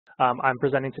I'm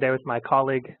presenting today with my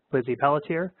colleague, Lizzie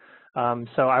Pelletier.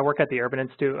 So I work at the Urban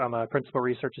Institute. I'm a principal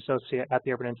research associate at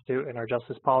the Urban Institute in our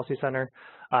Justice Policy Center.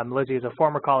 Lizzie is a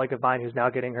former colleague of mine who's now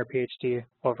getting her PhD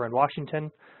over in Washington.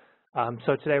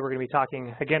 So today we're going to be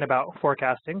talking again about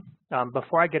forecasting.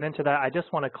 Before I get into that, I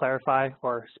just want to clarify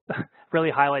or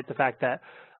really highlight the fact that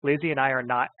Lizzie and I are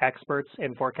not experts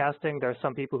in forecasting. There are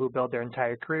some people who build their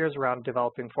entire careers around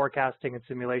developing forecasting and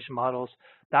simulation models.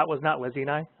 That was not Lizzie and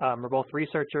I. We're both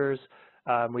researchers.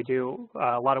 We do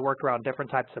a lot of work around different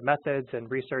types of methods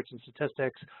and research and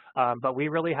statistics, but we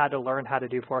really had to learn how to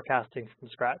do forecasting from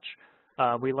scratch.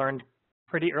 We learned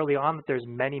pretty early on that there's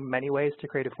many ways to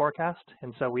create a forecast,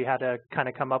 and so we had to kind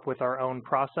of come up with our own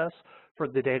process for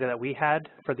the data that we had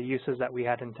for the uses that we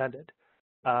had intended.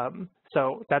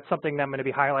 So that's something that I'm going to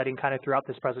be highlighting kind of throughout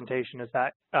this presentation, is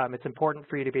that it's important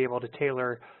for you to be able to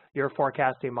tailor your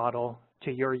forecasting model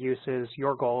to your uses,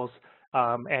 your goals,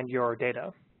 and your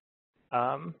data.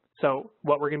 So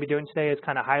what we're going to be doing today is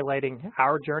kind of highlighting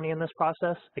our journey in this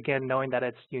process. Again, knowing that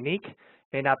it's unique,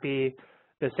 may not be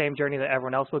the same journey that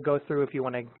everyone else would go through if you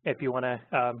want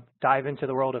to dive into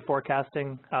the world of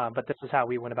forecasting, but this is how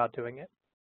we went about doing it.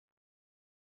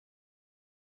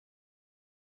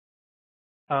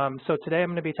 So today I'm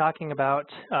going to be talking about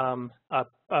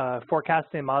a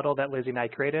forecasting model that Lizzie and I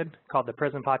created called the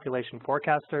Prison Population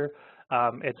Forecaster.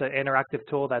 It's an interactive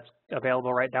tool that's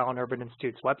available right now on Urban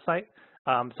Institute's website.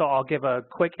 So I'll give a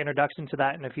quick introduction to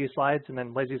that in a few slides, and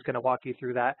then Lizzie's going to walk you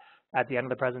through that at the end of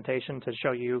the presentation to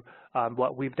show you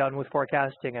what we've done with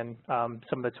forecasting and some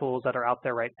of the tools that are out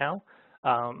there right now.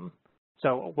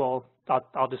 So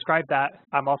I'll describe that.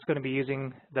 I'm also going to be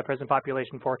using the Prison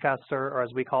Population Forecaster, or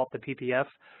as we call it, the PPF.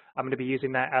 I'm going to be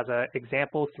using that as an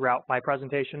example throughout my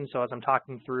presentation. So as I'm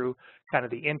talking through kind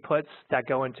of the inputs that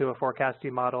go into a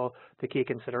forecasting model, the key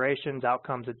considerations,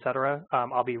 outcomes, et cetera,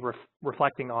 I'll be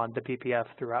reflecting on the PPF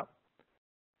throughout.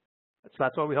 So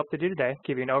that's what we hope to do today,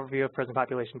 give you an overview of prison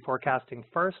population forecasting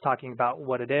first, talking about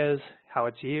what it is, how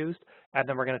it's used, and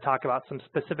then we're going to talk about some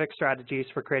specific strategies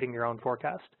for creating your own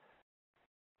forecast.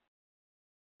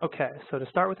 Okay, so to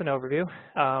start with an overview,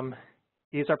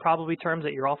 these are probably terms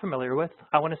that you're all familiar with.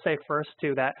 I want to say first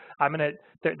too that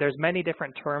there's many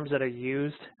different terms that are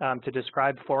used to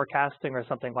describe forecasting or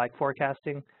something like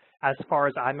forecasting. As far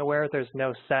as I'm aware, there's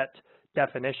no set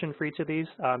definition for each of these.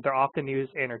 They're often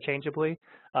used interchangeably.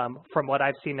 From what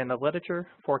I've seen in the literature,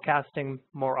 forecasting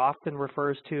more often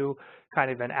refers to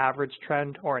kind of an average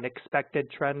trend or an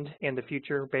expected trend in the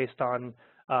future based on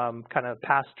kind of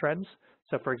past trends.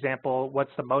 So for example,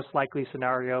 what's the most likely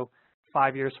scenario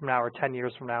 5 years from now or 10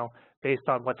 years from now based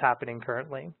on what's happening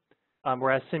currently?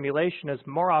 Whereas simulation is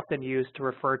more often used to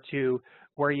refer to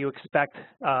where you expect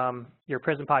your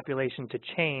prison population to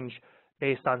change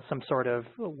based on some sort of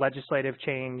legislative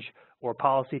change or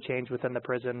policy change within the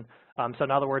prison. So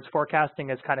in other words, forecasting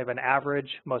is kind of an average,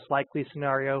 most likely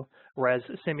scenario, whereas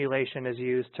simulation is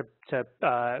used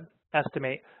to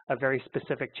estimate a very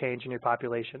specific change in your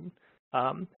population.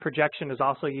 Projection is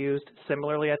also used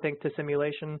similarly, I think, to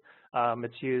simulation.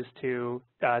 It's used to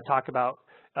talk about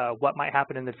what might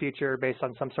happen in the future based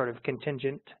on some sort of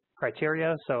contingent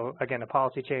criteria. So again, a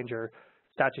policy change or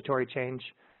statutory change.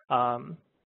 And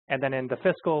then in the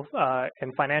fiscal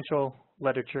and financial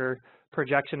literature,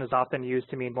 projection is often used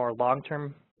to mean more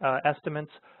long-term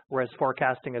estimates, whereas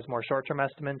forecasting is more short-term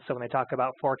estimates. So when they talk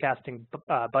about forecasting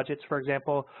budgets, for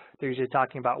example, they're usually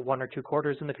talking about 1 or 2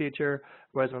 quarters in the future,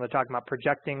 whereas when they're talking about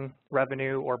projecting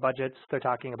revenue or budgets, they're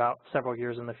talking about several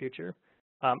years in the future.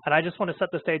 And I just want to set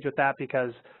the stage with that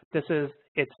because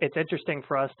it's interesting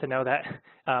for us to know that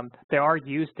they are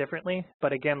used differently.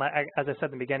 But again, as I said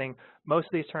in the beginning, most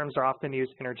of these terms are often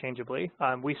used interchangeably.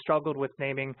 We struggled with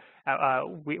naming.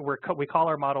 We call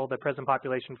our model the Prison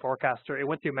Population Forecaster. It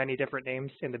went through many different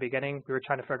names in the beginning. We were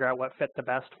trying to figure out what fit the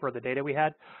best for the data we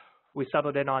had. We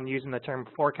settled in on using the term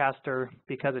forecaster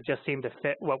because it just seemed to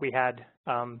fit what we had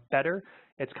better.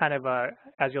 It's kind of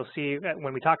as you'll see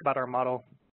when we talk about our model,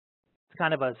 it's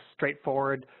kind of a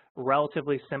straightforward,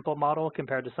 relatively simple model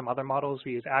compared to some other models.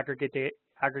 We use aggregate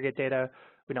data.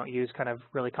 We don't use kind of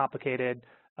really complicated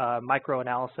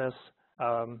microanalysis.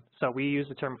 So we use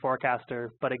the term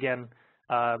forecaster, but again,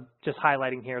 just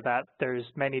highlighting here that there's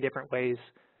many different ways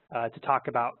to talk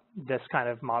about this kind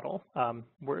of model.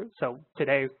 So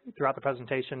today, throughout the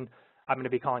presentation, I'm going to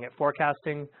be calling it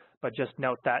forecasting, but just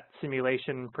note that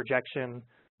simulation, projection,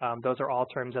 those are all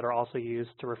terms that are also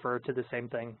used to refer to the same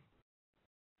thing.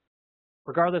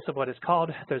 Regardless of what it's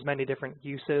called, there's many different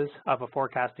uses of a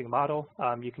forecasting model.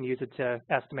 You can use it to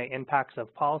estimate impacts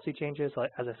of policy changes,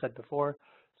 as I said before.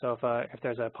 So if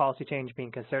there's a policy change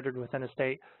being considered within a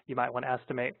state, you might want to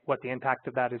estimate what the impact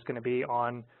of that is going to be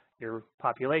on your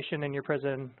population in your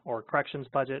prison or corrections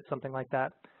budget, something like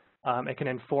that. It can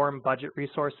inform budget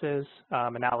resources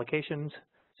and allocations.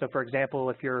 So for example,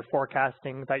 if you're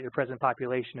forecasting that your prison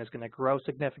population is going to grow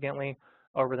significantly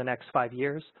over the next 5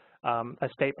 years, a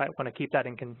state might want to keep that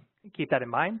in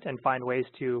mind and find ways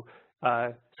to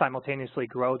simultaneously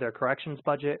grow their corrections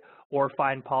budget or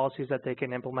find policies that they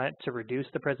can implement to reduce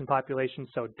the prison population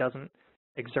so it doesn't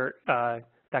exert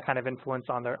that kind of influence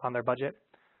on their budget.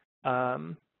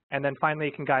 And then finally,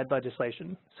 it can guide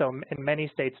legislation. So in many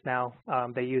states now,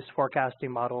 they use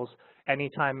forecasting models.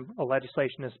 Anytime a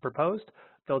legislation is proposed,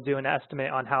 they'll do an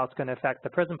estimate on how it's going to affect the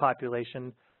prison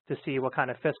population to see what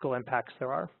kind of fiscal impacts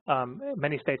there are.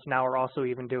 Many states now are also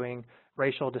even doing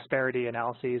racial disparity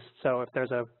analyses. So if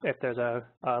there's a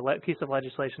piece of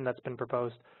legislation that's been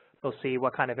proposed, they'll see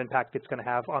what kind of impact it's going to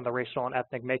have on the racial and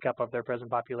ethnic makeup of their prison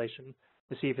population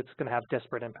to see if it's going to have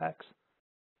disparate impacts.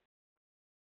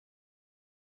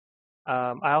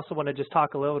 I also want to just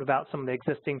talk a little bit about some of the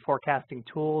existing forecasting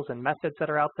tools and methods that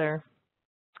are out there.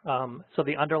 So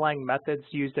the underlying methods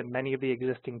used in many of the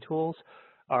existing tools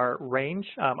are range.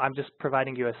 I'm just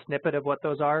providing you a snippet of what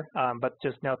those are, but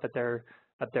just note that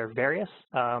they're various.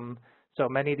 So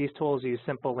many of these tools use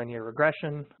simple linear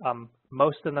regression.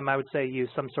 Most of them, I would say, use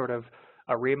some sort of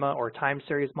a REMA or time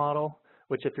series model,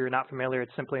 which if you're not familiar,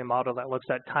 it's simply a model that looks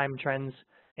at time trends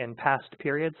in past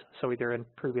periods, so either in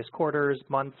previous quarters,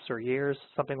 months, or years,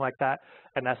 something like that,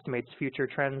 and estimates future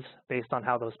trends based on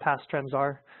how those past trends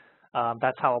are.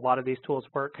 That's how a lot of these tools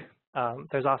work.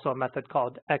 There's also a method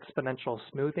called exponential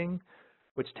smoothing,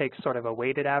 which takes sort of a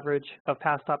weighted average of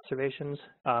past observations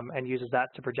and uses that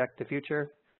to project the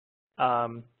future.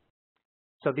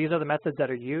 So these are the methods that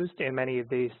are used in many of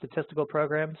the statistical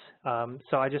programs.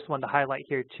 So I just wanted to highlight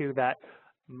here too that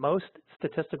most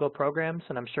statistical programs,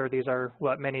 and I'm sure these are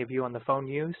what many of you on the phone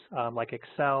use, like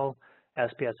Excel,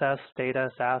 SPSS,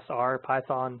 Data, SAS, R,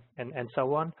 Python, and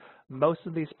so on. Most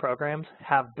of these programs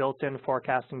have built-in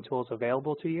forecasting tools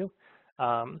available to you.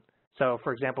 So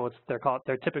for example,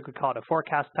 they're typically called a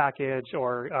forecast package,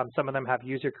 or some of them have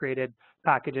user-created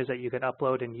packages that you can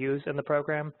upload and use in the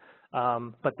program.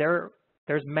 But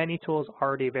there's many tools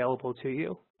already available to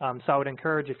you. So I would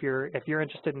encourage, if you're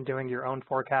interested in doing your own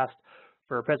forecast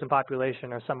for a prison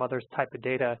population or some other type of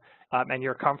data, and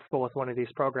you're comfortable with one of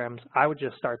these programs, I would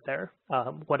just start there.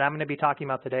 What I'm going to be talking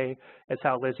about today is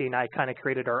how Lizzie and I kind of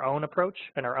created our own approach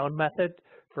and our own method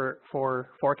for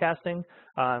forecasting.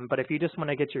 But if you just want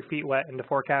to get your feet wet into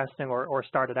forecasting or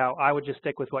start it out, I would just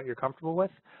stick with what you're comfortable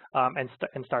with and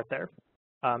start there.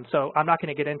 So I'm not going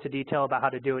to get into detail about how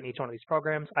to do it in each one of these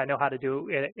programs. I know how to do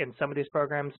it in some of these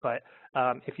programs, but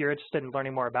if you're interested in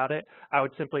learning more about it, I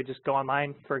would simply just go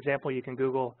online. For example, you can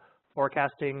Google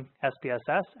forecasting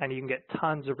SPSS, and you can get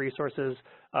tons of resources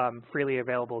freely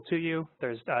available to you.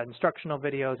 There's instructional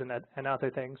videos and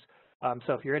other things.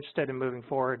 So if you're interested in moving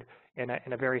forward in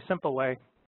a very simple way,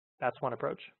 that's one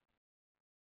approach.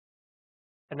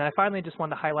 And then I finally just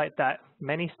wanted to highlight that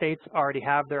many states already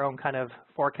have their own kind of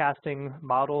forecasting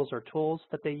models or tools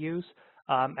that they use,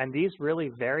 and these really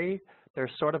vary. They're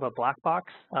sort of a black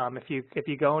box. If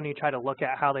you go and you try to look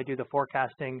at how they do the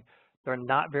forecasting, they're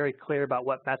not very clear about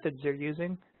what methods they're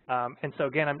using. And so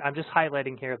again, I'm just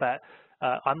highlighting here that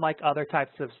unlike other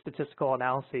types of statistical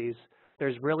analyses,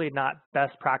 there's really not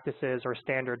best practices or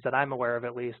standards that I'm aware of,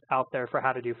 at least, out there for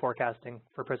how to do forecasting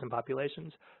for prison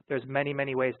populations. There's many,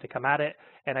 many ways to come at it,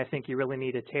 and I think you really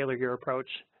need to tailor your approach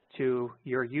to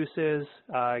your uses,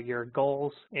 your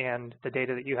goals, and the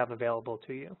data that you have available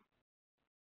to you.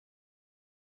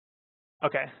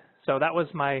 Okay, so that was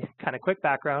my kind of quick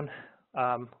background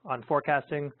on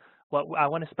forecasting. What I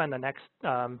want to spend the next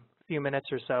few minutes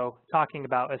or so talking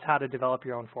about is how to develop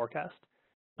your own forecast.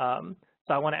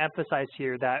 So I want to emphasize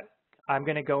here that I'm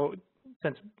going to go,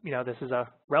 since this is a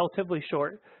relatively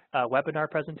short webinar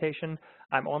presentation,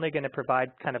 I'm only going to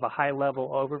provide kind of a high-level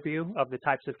overview of the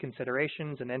types of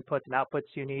considerations and inputs and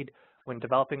outputs you need when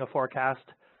developing a forecast.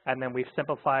 And then we've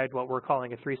simplified what we're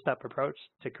calling a three-step approach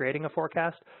to creating a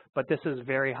forecast, but this is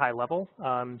very high level.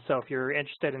 So if you're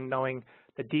interested in knowing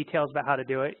the details about how to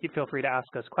do it, you feel free to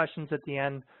ask us questions at the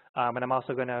end. And I'm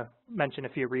also going to mention a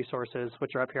few resources,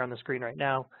 which are up here on the screen right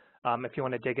now, if you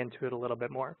want to dig into it a little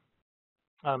bit more.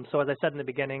 So as I said in the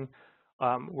beginning,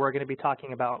 we're going to be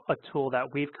talking about a tool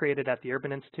that we've created at the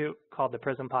Urban Institute called the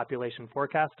Prison Population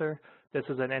Forecaster. This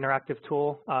is an interactive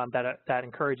tool that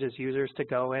encourages users to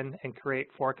go in and create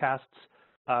forecasts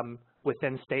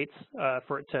within states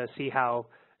to see how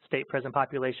state prison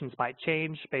populations might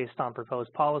change based on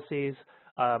proposed policies,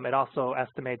 It also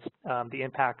estimates the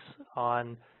impacts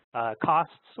on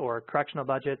costs or correctional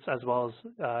budgets, as well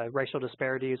as racial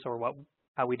disparities, or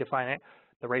how we define it,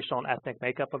 the racial and ethnic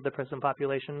makeup of the prison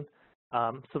population.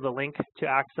 So the link to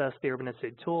access the Urban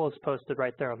Institute tool is posted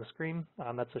right there on the screen.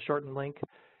 That's a shortened link.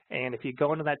 And if you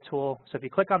go into that tool, so if you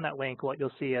click on that link, what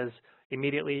you'll see is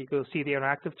immediately you'll see the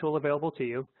interactive tool available to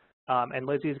you. And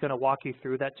Lizzie's going to walk you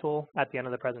through that tool at the end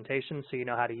of the presentation so you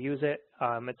know how to use it.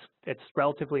 It's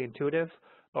relatively intuitive,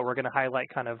 but we're going to highlight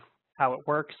kind of how it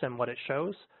works and what it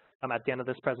shows at the end of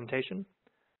this presentation.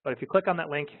 But if you click on that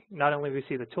link, not only do we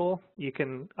see the tool, you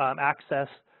can access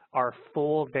our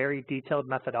full, very detailed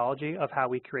methodology of how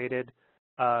we created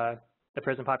the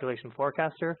prison population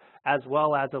forecaster, as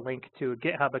well as a link to a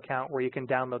GitHub account where you can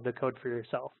download the code for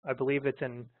yourself. I believe it's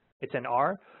in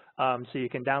R, so you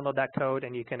can download that code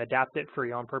and you can adapt it for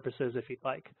your own purposes if you'd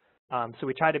like. So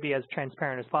we try to be as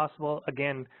transparent as possible.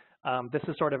 Again, this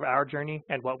is sort of our journey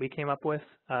and what we came up with.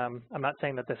 I'm not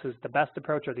saying that this is the best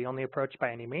approach or the only approach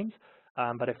by any means,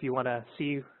 but if you want to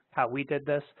see how we did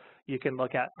this, you can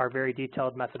look at our very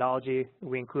detailed methodology.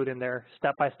 We include in there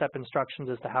step-by-step instructions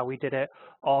as to how we did it,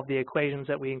 all of the equations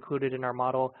that we included in our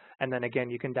model, and then again,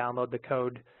 you can download the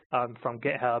code from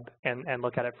GitHub and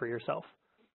look at it for yourself.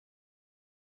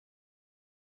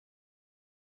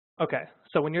 Okay,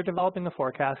 so when you're developing the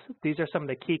forecast, these are some of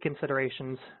the key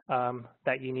considerations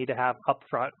that you need to have up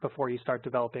front before you start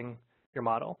developing your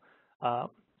model.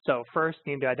 So first,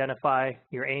 you need to identify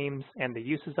your aims and the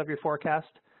uses of your forecast.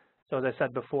 So as I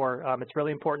said before, it's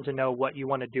really important to know what you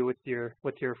want to do with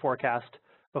your forecast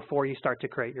before you start to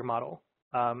create your model.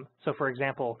 So for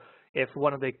example, if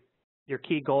one of your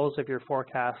key goals of your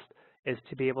forecast is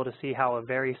to be able to see how a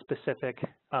very specific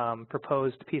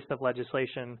proposed piece of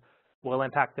legislation will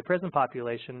impact the prison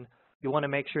population, you want to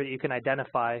make sure that you can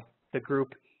identify the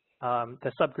group,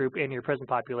 the subgroup in your prison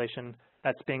population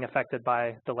that's being affected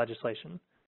by the legislation.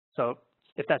 So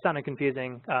if that sounded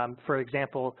confusing, for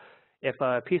example, if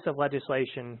a piece of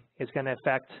legislation is going to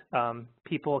affect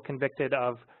people convicted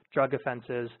of drug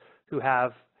offenses who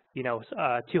have,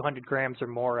 200 grams or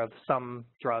more of some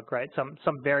drug, right? Some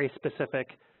very specific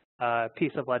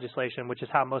piece of legislation, which is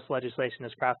how most legislation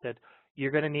is crafted,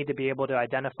 you're going to need to be able to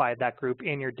identify that group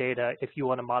in your data if you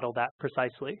want to model that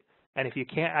precisely. And if you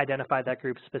can't identify that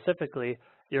group specifically,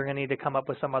 you're going to need to come up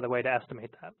with some other way to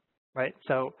estimate that, right?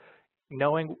 So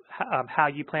knowing how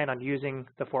you plan on using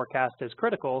the forecast is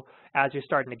critical as you're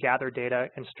starting to gather data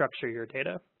and structure your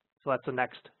data. So that's the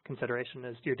next consideration,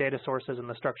 is your data sources and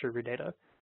the structure of your data.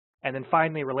 And then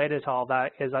finally, related to all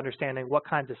that is understanding what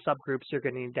kinds of subgroups you're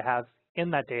going to need to have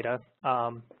in that data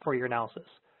for your analysis.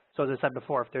 So as I said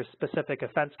before, if there's specific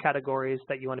offense categories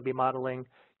that you want to be modeling,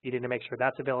 you need to make sure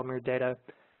that's available in your data.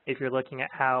 If you're looking at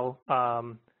how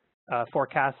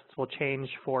forecasts will change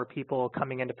for people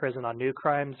coming into prison on new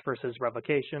crimes versus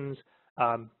revocations,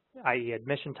 i.e.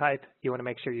 admission type, you want to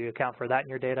make sure you account for that in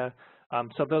your data.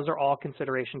 So those are all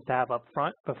considerations to have up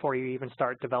front before you even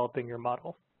start developing your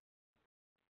model.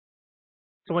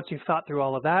 So once you've thought through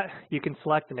all of that, you can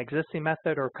select an existing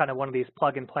method or kind of one of these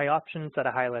plug and play options that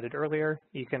I highlighted earlier.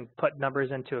 You can put numbers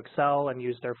into Excel and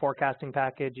use their forecasting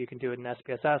package. You can do it in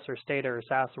SPSS or Stata or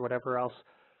SAS or whatever else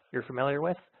you're familiar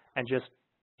with, and just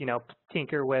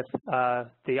tinker with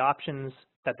the options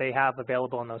that they have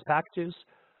available in those packages.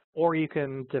 Or you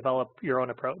can develop your own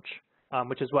approach,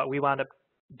 which is what we wound up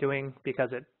doing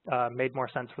because it made more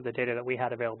sense for the data that we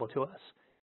had available to us.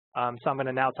 So I'm going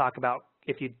to now talk about,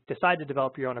 if you decide to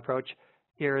develop your own approach,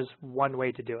 here's one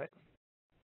way to do it.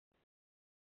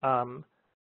 So I'm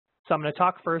going to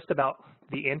talk first about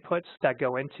the inputs that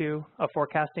go into a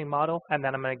forecasting model, and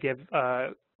then I'm going to give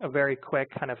a very quick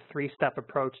kind of three-step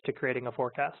approach to creating a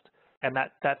forecast. And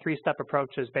that three-step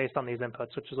approach is based on these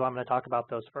inputs, which is why I'm going to talk about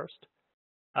those first.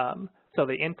 So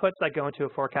the inputs that go into a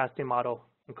forecasting model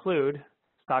include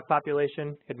stock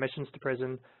population, admissions to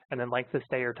prison, and then length of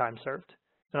stay or time served.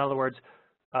 In other words,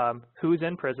 who's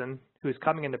in prison, who's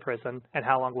coming into prison, and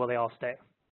how long will they all stay,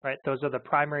 right? Those are the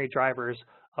primary drivers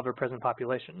of a prison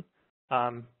population.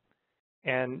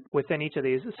 And within each of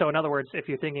these, so in other words, if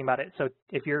you're thinking about it, so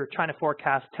if you're trying to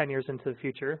forecast 10 years into the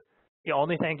future, the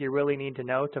only thing you really need to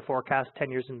know to forecast 10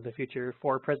 years into the future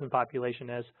for a prison population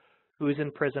is who's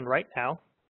in prison right now,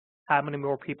 how many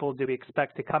more people do we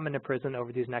expect to come into prison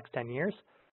over these next 10 years,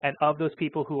 and of those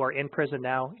people who are in prison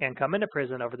now and come into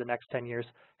prison over the next 10 years,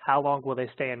 how long will they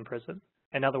stay in prison?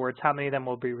 In other words, how many of them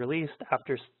will be released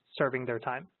after serving their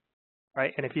time,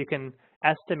 right? And if you can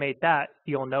estimate that,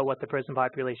 you'll know what the prison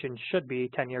population should be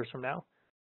 10 years from now.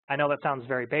 I know that sounds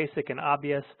very basic and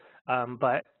obvious,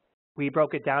 but we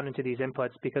broke it down into these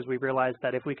inputs because we realized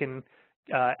that if we can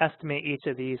estimate each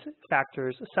of these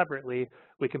factors separately,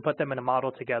 we can put them in a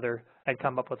model together and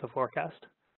come up with a forecast.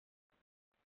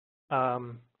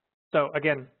 So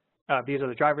again, these are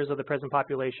the drivers of the prison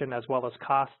population as well as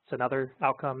costs and other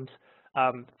outcomes.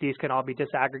 These can all be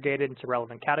disaggregated into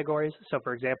relevant categories. So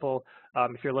for example,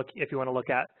 if you want to look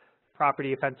at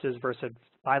property offenses versus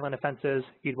violent offenses,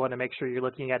 you'd want to make sure you're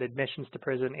looking at admissions to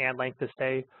prison and length of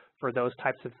stay for those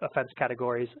types of offense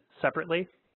categories separately,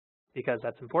 because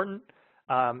that's important.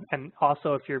 And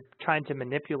also, if you're trying to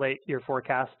manipulate your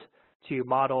forecast to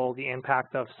model the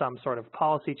impact of some sort of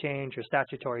policy change or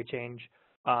statutory change,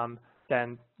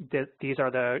 then these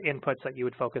are the inputs that you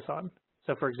would focus on.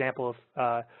 So for example,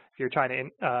 if you're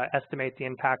trying to estimate the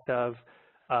impact of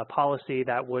policy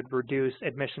that would reduce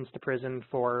admissions to prison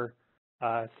for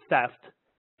theft,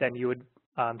 then you would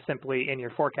simply, in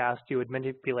your forecast, you would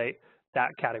manipulate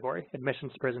that category,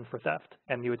 admissions to prison for theft,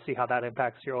 and you would see how that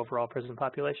impacts your overall prison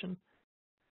population.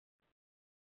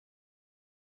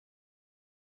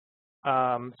 So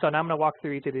now I'm going to walk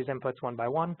through each of these inputs one by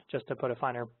one, just to put a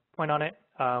finer point on it.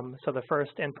 So the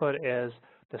first input is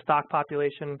the stock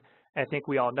population. I think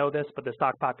we all know this, but the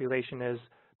stock population is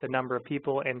the number of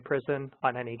people in prison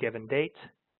on any given date.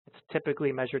 It's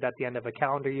typically measured at the end of a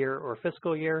calendar year or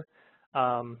fiscal year.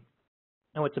 And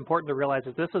what's important to realize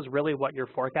is this is really what you're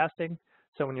forecasting.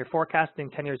 So when you're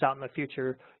forecasting 10 years out in the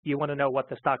future, you want to know what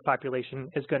the stock population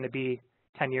is going to be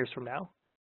 10 years from now.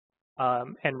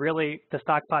 And really, the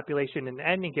stock population in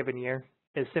any given year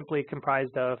is simply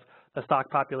comprised of the stock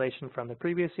population from the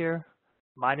previous year,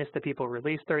 minus the people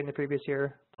released during the previous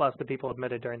year, plus the people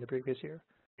admitted during the previous year.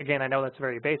 Again, I know that's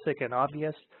very basic and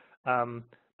obvious,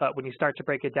 but when you start to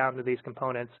break it down to these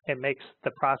components, it makes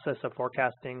the process of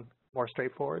forecasting more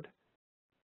straightforward.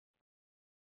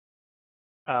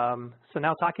 So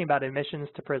now talking about admissions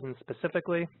to prison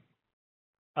specifically,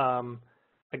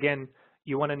 again,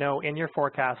 you want to know in your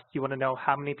forecast, you want to know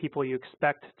how many people you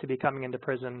expect to be coming into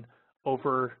prison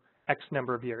over X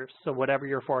number of years, so whatever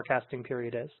your forecasting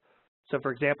period is. So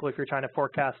for example, if you're trying to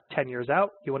forecast 10 years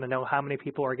out, you want to know how many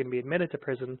people are going to be admitted to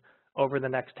prison over the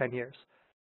next 10 years.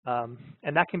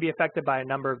 And that can be affected by a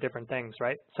number of different things,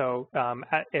 right? So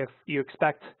if you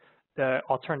expect the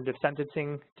alternative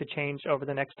sentencing to change over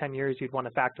the next 10 years, you'd want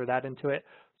to factor that into it.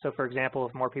 So for example,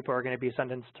 if more people are going to be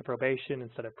sentenced to probation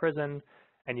instead of prison,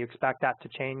 and you expect that to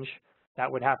change,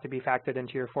 that would have to be factored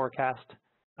into your forecast.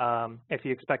 If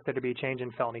you expect there to be a change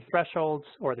in felony thresholds,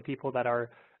 or the people that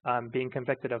are being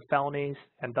convicted of felonies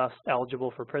and thus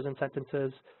eligible for prison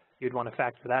sentences, you'd want to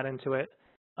factor that into it.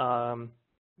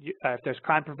 If there's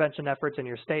crime prevention efforts in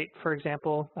your state, for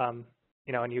example,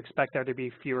 and you expect there to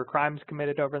be fewer crimes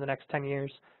committed over the next 10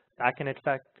 years, that can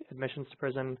affect admissions to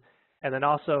prison. And then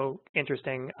also,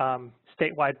 interesting,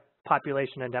 statewide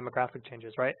population and demographic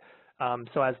changes, right?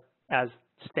 So as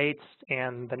states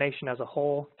and the nation as a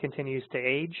whole continues to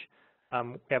age,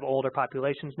 we have older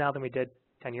populations now than we did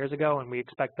 10 years ago, and we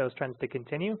expect those trends to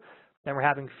continue. Then we're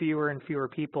having fewer and fewer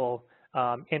people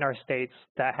in our states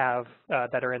that have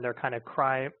that are in their kind of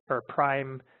crime or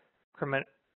prime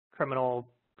criminal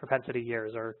propensity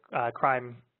years or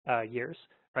crime years,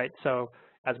 right? So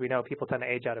as we know, people tend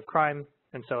to age out of crime,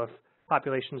 and so if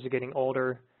populations are getting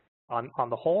older on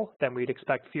the whole, then we'd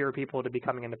expect fewer people to be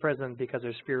coming into prison because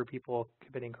there's fewer people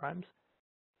committing crimes.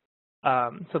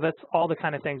 So that's all the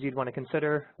kind of things you'd want to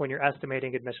consider when you're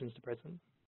estimating admissions to prison.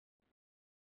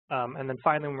 And then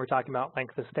finally, when we're talking about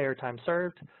length of stay or time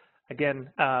served, again,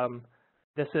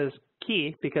 this is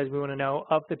key because we want to know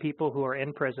of the people who are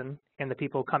in prison and the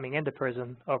people coming into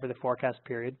prison over the forecast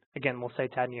period. Again, we'll say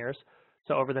 10 years.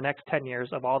 So over the next 10 years,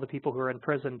 of all the people who are in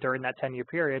prison during that 10-year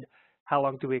period, how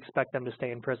long do we expect them to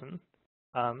stay in prison?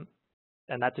 And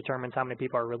that determines how many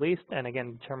people are released, and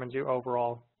again, determines your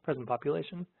overall prison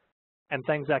population. And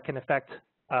things that can affect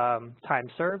time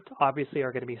served, obviously,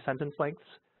 are going to be sentence lengths.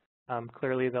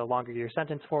 Clearly, the longer you're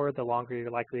sentenced for, the longer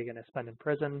you're likely going to spend in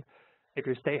prison. If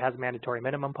your state has mandatory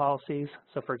minimum policies,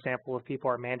 so for example, if people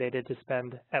are mandated to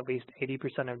spend at least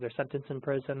 80% of their sentence in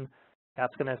prison,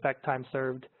 that's going to affect time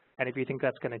served. And if you think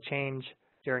that's going to change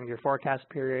during your forecast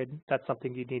period, that's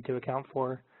something you need to account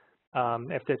for.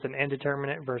 If it's an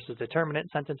indeterminate versus determinate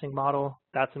sentencing model,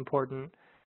 that's important.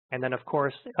 And then, of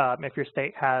course, if your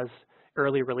state has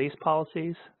early release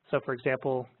policies, so for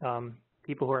example,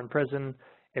 people who are in prison,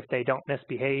 if they don't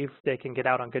misbehave, they can get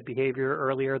out on good behavior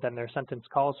earlier than their sentence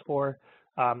calls for,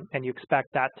 and you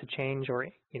expect that to change or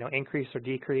increase or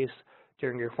decrease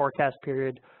during your forecast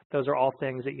period. Those are all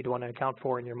things that you'd want to account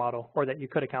for in your model, or that you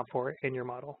could account for in your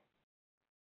model.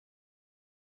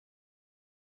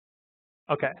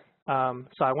 Okay,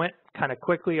 so I went kind of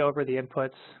quickly over the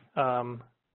inputs.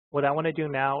 What I want to do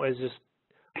now is just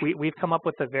we've come up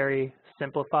with a very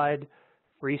simplified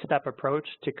 3-step approach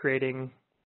to creating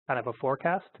kind of a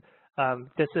forecast.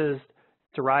 This is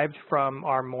derived from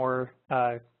our more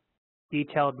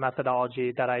detailed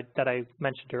methodology that I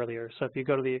mentioned earlier. So if you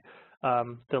go to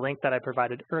the link that I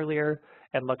provided earlier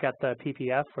and look at the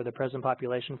PPF, or the Prison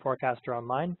Population Forecaster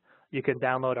online, you can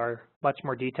download our much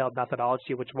more detailed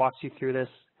methodology, which walks you through this,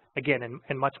 again,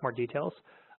 in much more details.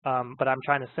 But I'm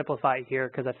trying to simplify it here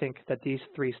because I think that these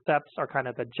 3 steps are kind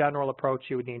of the general approach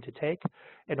you would need to take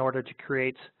in order to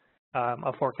create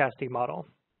a forecasting model.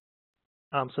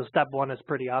 So step 1 is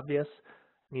pretty obvious.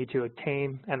 You need to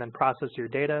obtain and then process your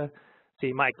data. So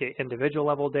you might get individual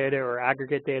level data or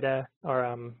aggregate data,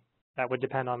 or that would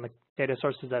depend on the data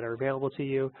sources that are available to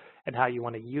you and how you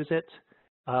want to use it.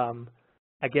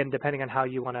 Again, depending on how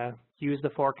you want to use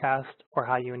the forecast or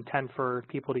how you intend for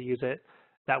people to use it,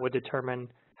 that would determine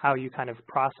how you kind of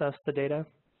process the data.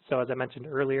 So as I mentioned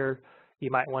earlier,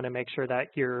 you might want to make sure that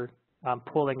you're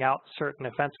pulling out certain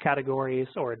offense categories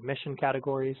or admission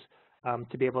categories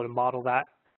to be able to model that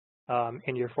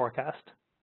in your forecast.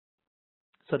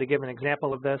 So to give an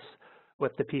example of this,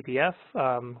 with the PPF,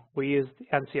 we use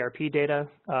the NCRP data,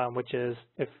 which is,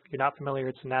 if you're not familiar,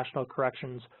 it's a National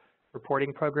Corrections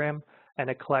Reporting Program, and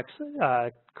it collects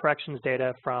corrections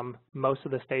data from most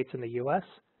of the states in the U.S.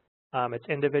 It's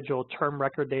individual term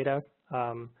record data,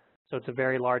 so it's a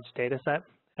very large data set.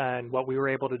 And what we were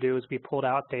able to do is we pulled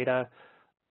out data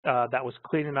that was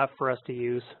clean enough for us to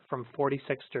use from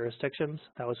 46 jurisdictions.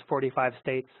 That was 45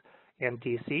 states and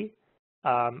D.C.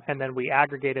 And then we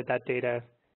aggregated that data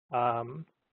to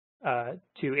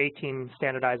 18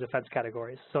 standardized offense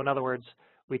categories. So in other words,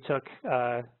 we took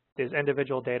this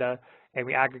individual data and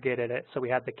we aggregated it. So we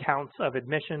had the counts of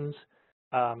admissions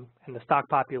and the stock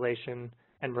population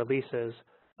and releases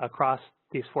across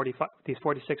these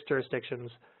 46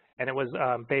 jurisdictions, and it was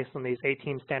based on these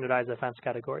 18 standardized offense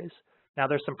categories. Now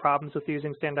there's some problems with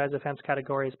using standardized offense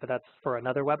categories, but that's for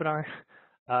another webinar.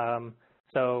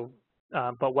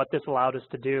 But what this allowed us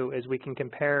to do is we can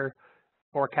compare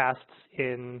forecasts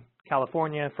in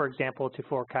California, for example, to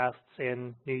forecasts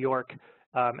in New York,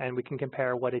 and we can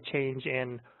compare what a change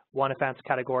in one offense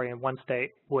category in one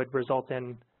state would result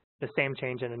in the same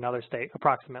change in another state,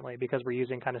 approximately, because we're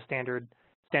using kind of standard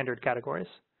categories.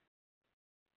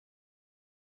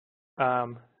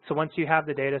 So once you have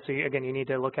the data, so again, you need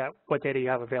to look at what data you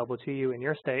have available to you in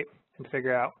your state and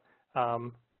figure out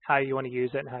how you want to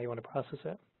use it and how you want to process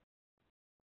it.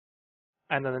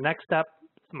 And then the next step,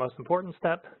 the most important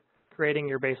step, creating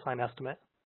your baseline estimate.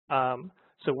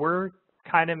 So we're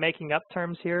kind of making up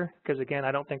terms here because, again,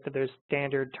 I don't think that there's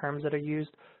standard terms that are used.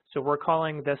 So we're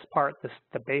calling this part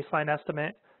the baseline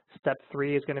estimate. Step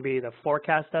 3 is going to be the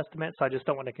forecast estimate, so I just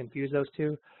don't want to confuse those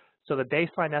two. So the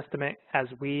baseline estimate, as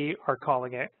we are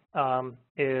calling it,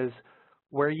 is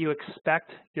where you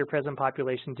expect your prison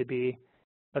population to be,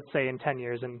 let's say in 10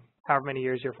 years, and however many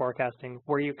years you're forecasting,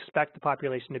 where you expect the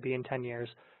population to be in 10 years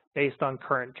based on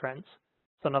current trends.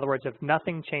 So in other words, if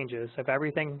nothing changes, if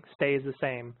everything stays the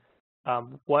same,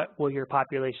 what will your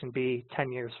population be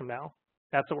 10 years from now?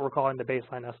 That's what we're calling the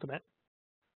baseline estimate.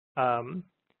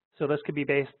 So this could be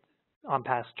based on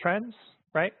past trends,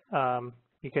 right?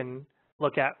 You can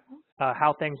look at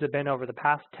how things have been over the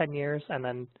past 10 years and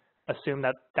then assume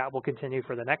that that will continue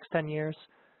for the next 10 years.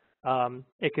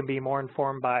 It can be more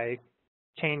informed by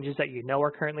changes that you know are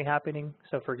currently happening.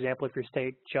 So for example, if your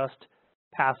state just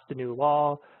passed a new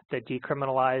law that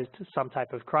decriminalized some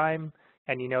type of crime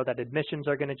and you know that admissions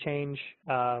are going to change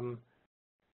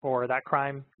for that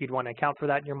crime, you'd want to account for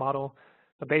that in your model.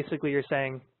 But basically you're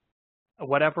saying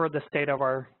whatever the state of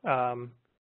our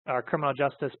criminal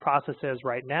justice process is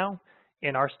right now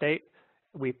in our state,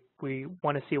 we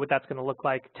want to see what that's going to look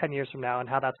like 10 years from now and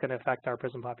how that's going to affect our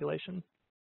prison population.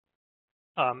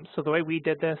 So the way we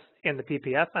did this in the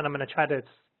PPF, and I'm going to try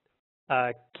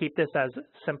to keep this as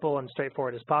simple and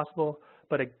straightforward as possible,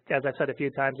 but as I said a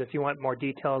few times, if you want more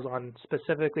details on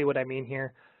specifically what I mean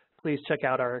here, please check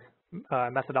out our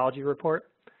methodology report.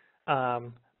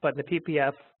 But in the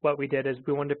PPF, what we did is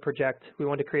we wanted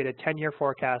to create a 10-year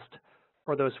forecast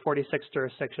for those 46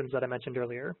 jurisdictions that I mentioned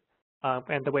earlier.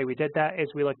 And the way we did that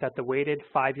is we looked at the weighted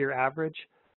 5-year average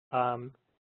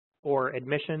for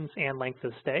admissions and length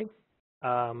of stay.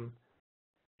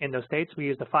 In those states, we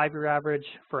used a 5-year average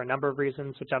for a number of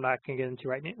reasons, which I'm not going to get into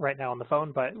right now on the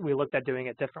phone, but we looked at doing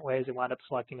it different ways and wound up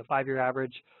selecting a 5-year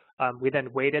average. We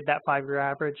then weighted that 5-year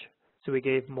average, so we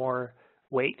gave more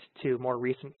weight to more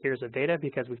recent years of data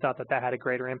because we thought that that had a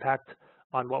greater impact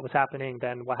on what was happening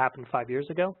than what happened 5 years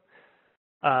ago.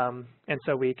 And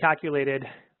so we calculated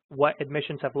what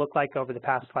admissions have looked like over the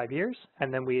past 5 years,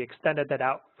 and then we extended that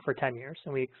out for 10 years.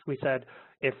 And we said,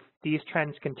 if these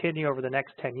trends continue over the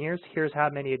next 10 years, here's how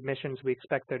many admissions we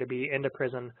expect there to be into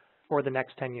prison for the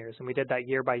next 10 years. And we did that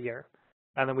year by year.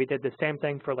 And then we did the same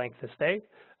thing for length of stay.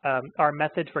 Our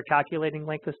method for calculating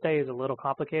length of stay is a little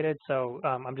complicated, so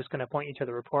I'm just going to point you to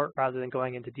the report rather than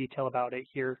going into detail about it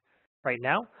here right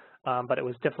now. But it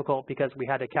was difficult because we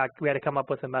had to come up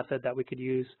with a method that we could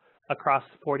use across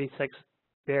 46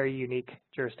 very unique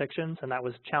jurisdictions, and that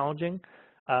was challenging.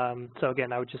 So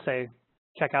again, I would just say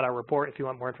check out our report if you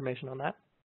want more information on that.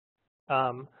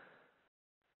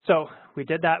 So we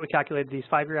did that. We calculated these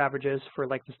 5-year averages for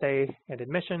length of stay and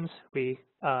admissions. We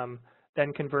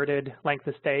then converted length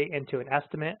of stay into an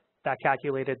estimate that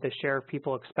calculated the share of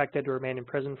people expected to remain in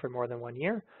prison for more than 1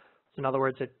 year. So in other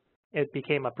words, it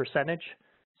became a percentage.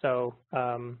 So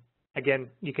again,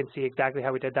 you can see exactly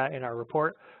how we did that in our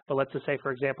report. But let's just say,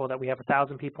 for example, that we have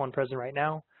 1,000 people in prison right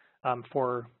now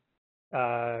for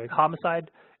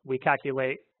homicide. We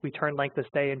turn length of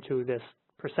stay into this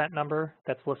percent number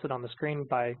that's listed on the screen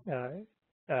by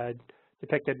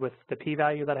depicted with the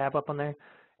p-value that I have up on there.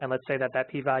 And let's say that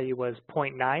p-value was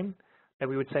 0.9. Then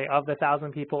we would say of the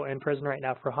 1,000 people in prison right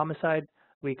now for homicide,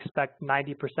 we expect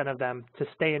 90% of them to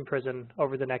stay in prison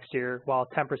over the next year, while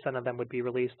 10% of them would be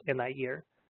released in that year.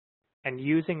 And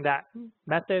using that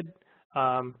method,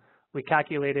 we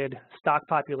calculated stock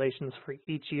populations for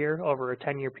each year over a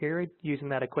 10-year period using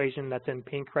that equation that's in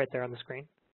pink right there on the screen.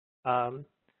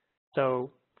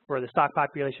 So for the stock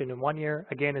population in 1 year,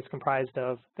 again, it's comprised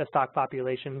of the stock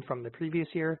population from the previous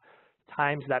year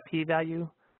times that p-value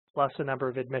plus the number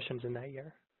of admissions in that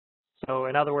year. So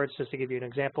in other words, just to give you an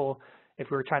example, if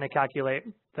we were trying to calculate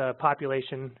the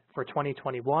population for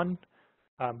 2021,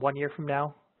 1 year from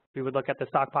now, we would look at the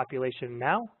stock population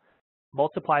now,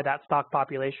 multiply that stock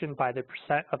population by the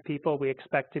percent of people we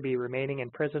expect to be remaining in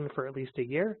prison for at least a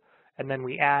year, and then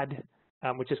we add,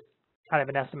 which is kind of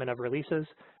an estimate of releases,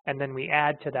 and then we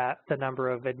add to that the number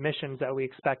of admissions that we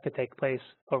expect to take place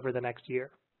over the next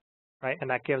year, right? And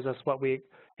that gives us what we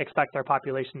expect our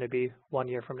population to be 1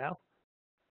 year from now.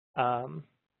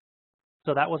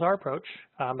 So that was our approach.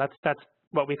 That's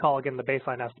what we call, again, the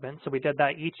baseline estimate. So we did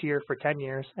that each year for 10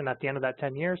 years, and at the end of that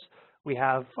 10 years, we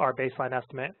have our baseline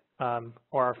estimate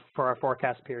for our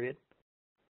forecast period.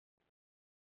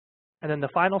 And then the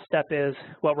final step is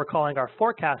what we're calling our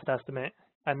forecast estimate,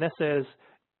 and this is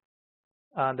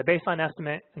the baseline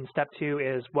estimate in step 2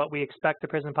 is what we expect the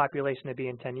prison population to be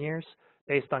in 10 years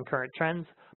based on current trends.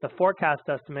 The forecast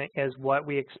estimate is what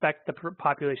we expect the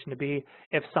population to be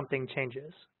if something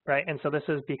changes, right? And so this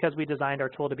is because we designed our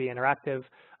tool to be interactive,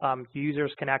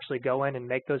 users can actually go in and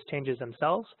make those changes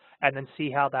themselves and then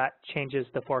see how that changes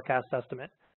the forecast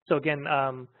estimate. So again,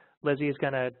 Lizzie is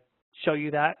going to show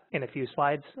you that in a few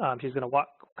slides. She's going to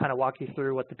kind of walk you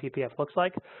through what the PPF looks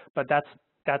like, but that's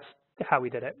how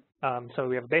we did it. So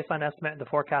we have a baseline estimate, and the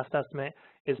forecast estimate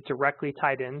is directly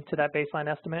tied into that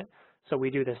baseline estimate. So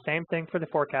we do the same thing for the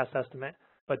forecast estimate,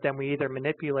 but then we either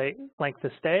manipulate length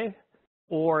of stay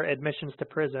or admissions to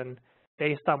prison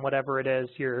based on whatever it is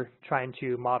you're trying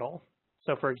to model.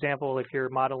 So for example, if you're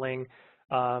modeling,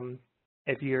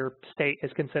 if your state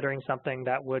is considering something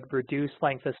that would reduce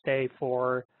length of stay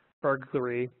for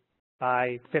burglary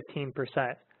by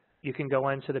 15%, you can go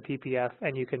into the PPF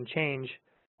and you can change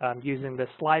using the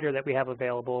slider that we have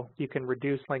available. You can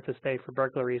reduce length of stay for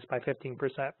burglaries by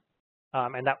 15%.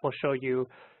 And that will show you,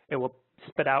 it will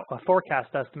spit out a forecast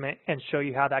estimate and show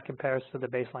you how that compares to the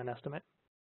baseline estimate,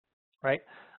 right?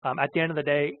 At the end of the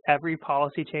day, every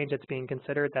policy change that's being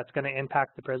considered that's going to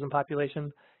impact the prison population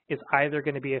is either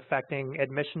going to be affecting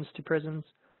admissions to prisons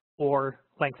or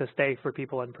length of stay for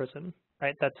people in prison,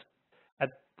 right? That's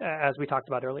as we talked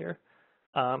about earlier.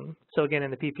 So again,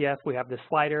 in the PPF, we have this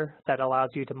slider that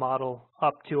allows you to model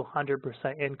up to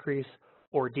 100% increase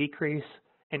or decrease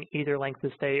in either length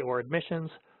of stay or admissions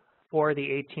for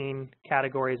the 18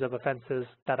 categories of offenses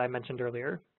that I mentioned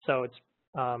earlier. So it's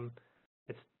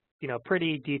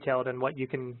pretty detailed in what you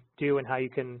can do and how you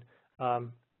can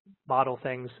model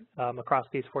things across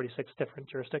these 46 different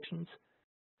jurisdictions.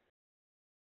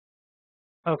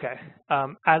 Okay,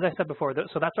 as I said before,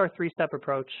 so that's our 3-step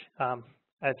approach.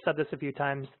 I've said this a few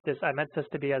times. I meant this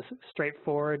to be as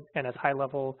straightforward and as high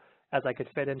level as I could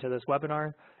fit into this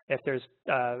webinar. If there's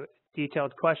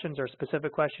detailed questions or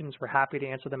specific questions, we're happy to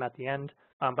answer them at the end.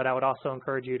 But I would also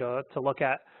encourage you to look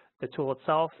at the tool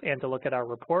itself and to look at our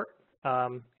report,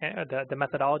 the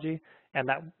methodology, and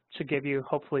that should give you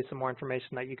hopefully some more information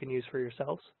that you can use for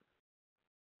yourselves.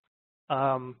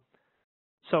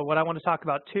 So what I want to talk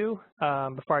about too,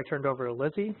 before I turn it over to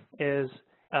Lizzie, is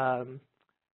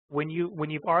when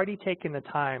you've already taken the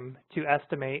time to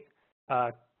estimate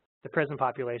the prison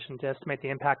population, to estimate the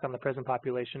impact on the prison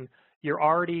population, you're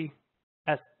already,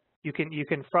 you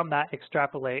can from that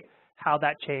extrapolate how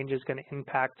that change is going to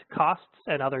impact costs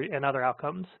and other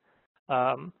outcomes.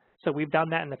 So we've done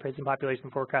that in the prison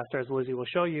population forecaster, as Lizzie will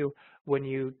show you. When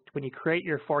you create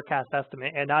your forecast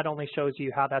estimate, it not only shows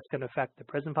you how that's going to affect the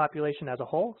prison population as a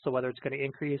whole, so whether it's going to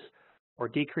increase or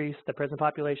decrease the prison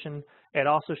population, it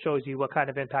also shows you what kind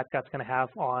of impact that's going to have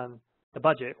on the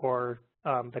budget or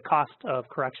the cost of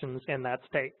corrections in that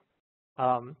state.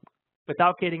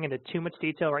 Without getting into too much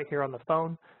detail right here on the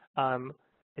phone,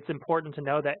 it's important to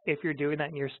know that if you're doing that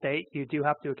in your state, you do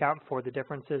have to account for the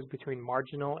differences between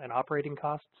marginal and operating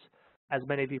costs. As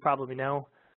many of you probably know,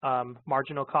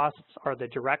 marginal costs are the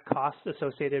direct costs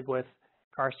associated with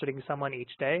incarcerating someone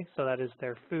each day. So that is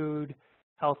their food,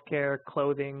 healthcare,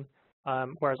 clothing,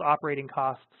 whereas operating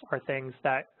costs are things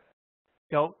that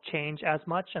don't change as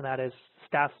much, and that is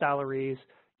staff salaries,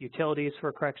 utilities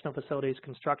for correctional facilities,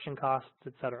 construction costs,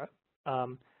 et cetera.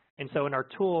 And so in our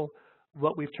tool,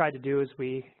 what we've tried to do is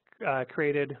we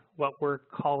created what we're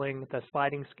calling the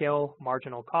sliding scale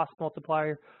marginal cost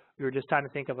multiplier. We were just trying to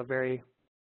think of a very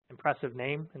impressive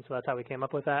name, and so that's how we came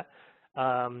up with that.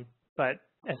 But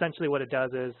essentially what it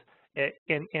does is,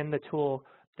 in the tool,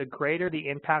 the greater the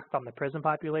impact on the prison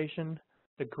population,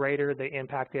 the greater the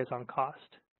impact is on cost.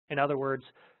 In other words,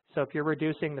 so if you're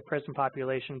reducing the prison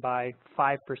population by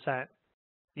 5%,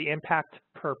 the impact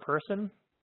per person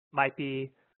might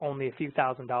be only a few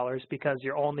 $1,000s because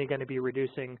you're only going to be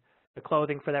reducing the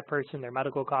clothing for that person, their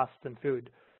medical costs, and food.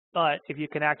 But if you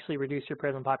can actually reduce your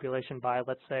prison population by,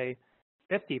 let's say,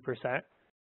 50%,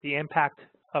 the impact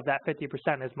of that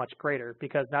 50% is much greater,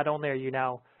 because not only are you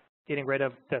now getting rid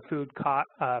of the food,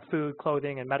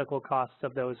 clothing, and medical costs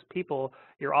of those people,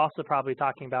 you're also probably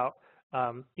talking about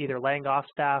either laying off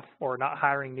staff or not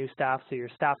hiring new staff, so your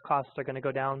staff costs are going to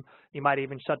go down. You might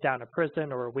even shut down a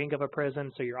prison or a wing of a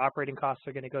prison, so your operating costs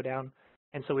are going to go down.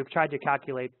 And so we've tried to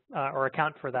calculate or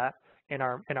account for that in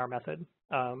our method.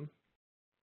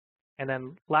 And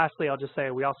then lastly, I'll just say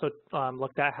we also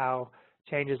looked at how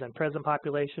changes in prison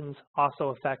populations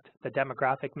also affect the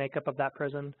demographic makeup of that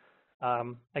prison.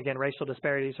 Again, racial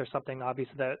disparities are something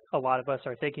obviously that a lot of us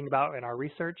are thinking about in our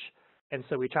research. And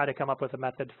so we try to come up with a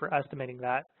method for estimating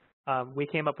that. We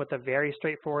came up with a very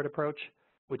straightforward approach,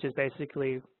 which is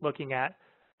basically looking at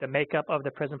the makeup of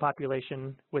the prison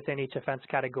population within each offense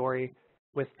category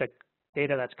with the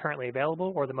data that's currently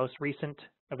available or the most recent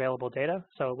available data.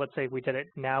 So let's say if we did it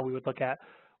now, we would look at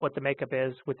what the makeup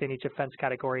is within each offense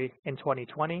category in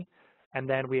 2020, and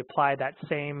then we apply that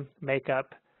same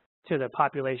makeup to the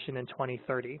population in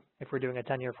 2030 if we're doing a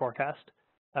 10-year forecast.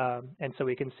 And so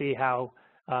we can see how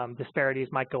disparities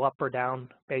might go up or down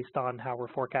based on how we're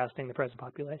forecasting the prison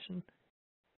population.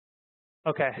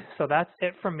 Okay, so that's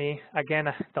it from me. Again,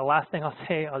 the last thing I'll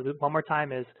say one more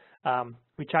time is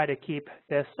we try to keep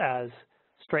this as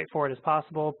straightforward as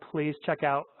possible. Please check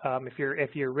out,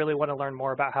 if you really want to learn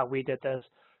more about how we did this,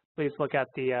 please look at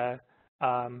the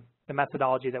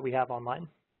methodology that we have online.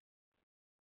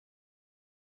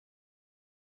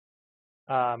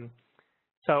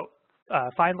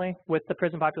 Finally, with the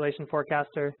prison population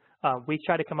forecaster, we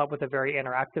try to come up with a very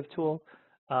interactive tool,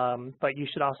 but you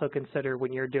should also consider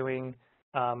when you're doing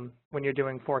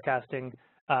forecasting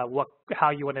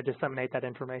how you want to disseminate that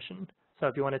information. So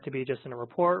if you want it to be just in a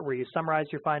report where you summarize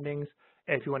your findings,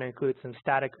 if you want to include some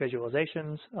static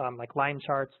visualizations like line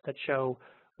charts that show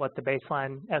what the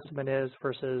baseline estimate is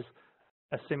versus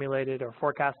a simulated or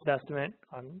forecasted estimate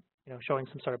on showing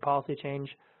some sort of policy change.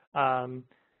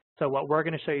 So what we're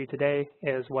going to show you today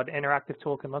is what an interactive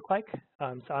tool can look like.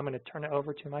 So I'm going to turn it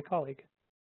over to my colleague.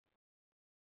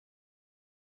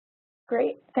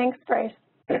 Great, thanks, Bryce.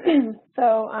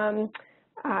 So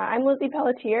I'm Lizzie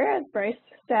Pelletier, as Bryce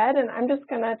said, and I'm just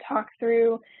going to talk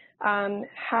through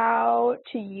how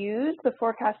to use the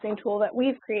forecasting tool that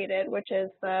we've created, which is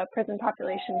the Prison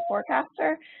Population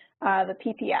Forecaster, the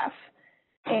PPF.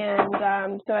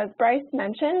 And so as Bryce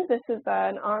mentioned, this is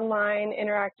an online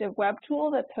interactive web tool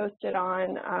that's hosted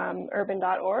on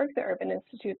urban.org, the Urban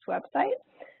Institute's website.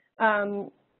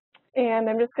 And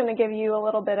I'm just going to give you a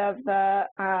little bit of the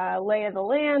lay of the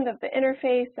land of the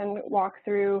interface and walk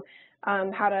through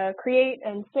how to create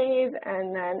and save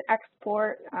and then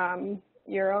export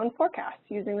your own forecasts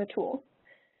using the tool.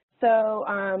 So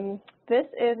this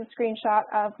is a screenshot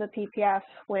of the PPF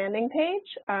landing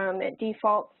page. It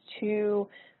defaults to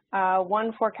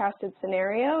one forecasted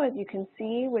scenario, as you can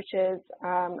see, which is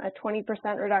a 20%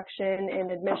 reduction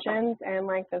in admissions and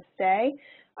length of stay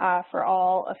for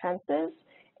all offenses.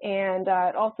 And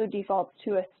it also defaults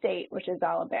to a state, which is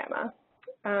Alabama.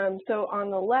 So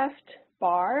on the left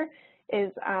bar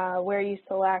is where you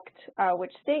select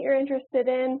which state you're interested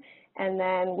in, and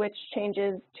then which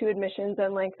changes to admissions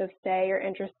and length of stay you're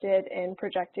interested in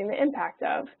projecting the impact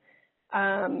of.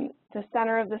 The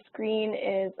center of the screen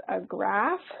is a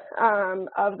graph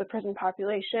of the prison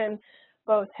population,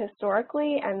 both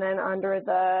historically and then under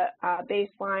the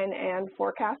baseline and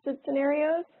forecasted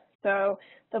scenarios. So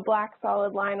the black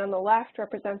solid line on the left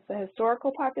represents the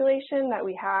historical population that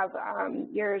we have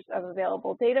years of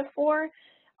available data for.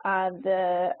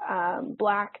 The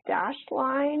black dashed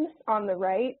line on the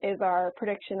right is our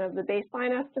prediction of the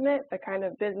baseline estimate, the kind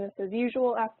of business as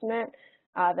usual estimate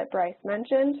that Bryce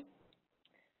mentioned,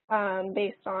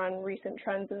 based on recent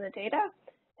trends in the data.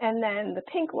 And then the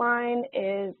pink line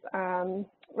is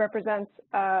represents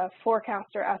a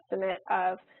forecaster estimate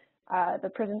of the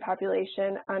prison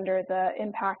population under the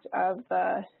impact of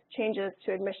the changes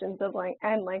to admissions of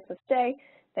and length of stay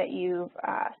that you've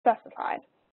specified.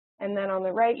 And then on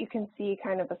the right, you can see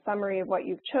kind of a summary of what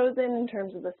you've chosen in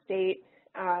terms of the state,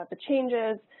 the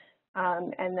changes,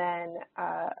 and then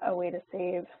a way to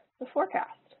save the forecast.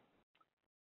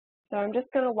 So I'm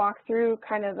just going to walk through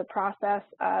kind of the process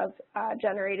of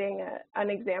generating an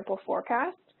example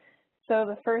forecast. So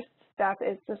the first step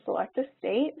is to select a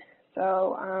state.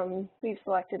 So we've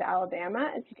selected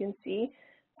Alabama, as you can see,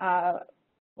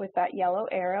 with that yellow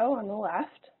arrow on the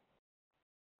left.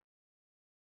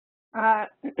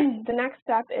 The next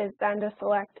step is then to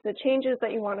select the changes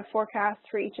that you want to forecast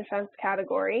for each offense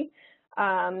category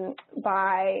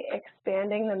by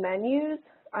expanding the menus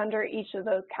under each of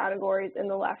those categories in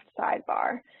the left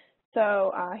sidebar.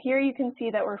 So here you can see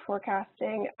that we're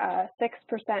forecasting a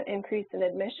 6% increase in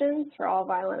admissions for all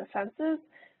violent offenses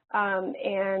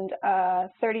and a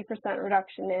 30%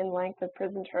 reduction in length of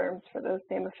prison terms for those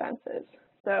same offenses.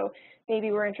 So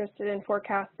maybe we're interested in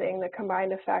forecasting the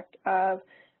combined effect of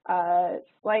a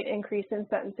slight increase in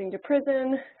sentencing to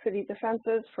prison for these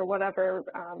offenses for whatever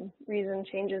reason,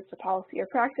 changes to policy or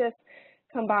practice,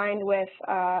 combined with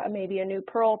maybe a new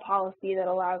parole policy that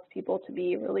allows people to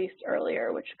be released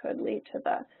earlier, which could lead to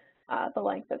the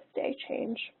length of stay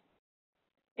change.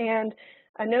 And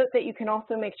a note that you can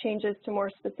also make changes to more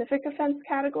specific offense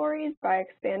categories by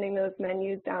expanding those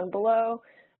menus down below.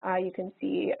 You can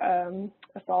see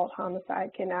assault,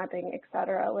 homicide, kidnapping,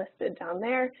 etc. listed down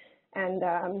there, and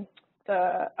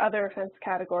the other offense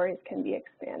categories can be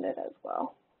expanded as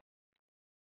well.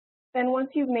 Then once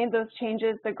you've made those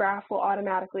changes, the graph will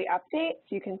automatically update.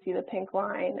 So you can see the pink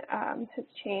line has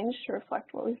changed to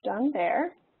reflect what we've done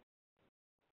there.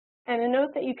 And a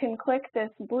note that you can click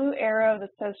this blue arrow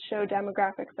that says Show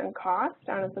Demographics and Costs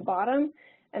down at the bottom,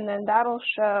 and then that'll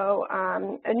show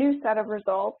a new set of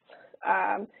results,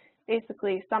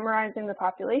 basically summarizing the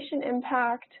population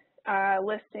impact,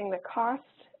 listing the cost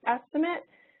estimate,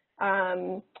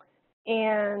 and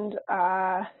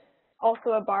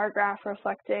also a bar graph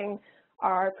reflecting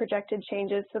our projected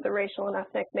changes to the racial and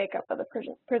ethnic makeup of the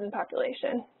prison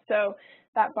population. So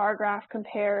that bar graph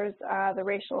compares the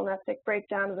racial and ethnic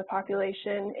breakdown of the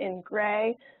population in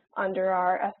gray under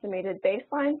our estimated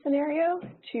baseline scenario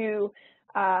to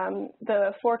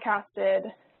the forecasted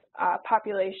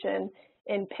population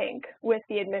in pink with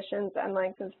the admissions and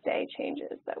length of stay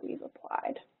changes that we've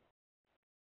applied.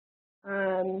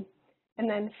 And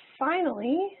then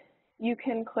finally, you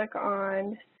can click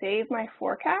on Save My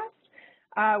Forecast,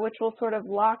 which will sort of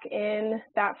lock in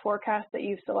that forecast that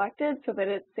you've selected so that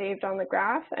it's saved on the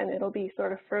graph and it'll be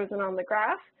sort of frozen on the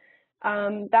graph.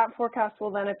 That forecast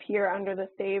will then appear under the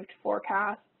Saved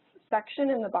Forecasts section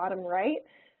in the bottom right.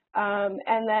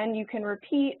 And then you can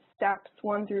repeat steps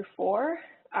 1 through 4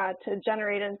 to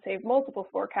generate and save multiple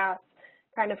forecasts,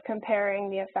 kind of comparing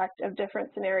the effect of different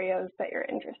scenarios that you're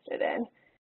interested in.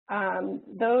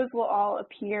 Those will all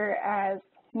appear as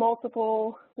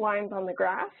multiple lines on the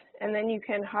graph, and then you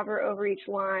can hover over each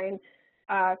line,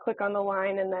 click on the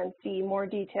line, and then see more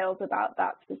details about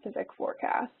that specific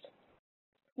forecast.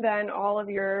 Then all of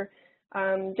your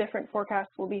different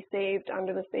forecasts will be saved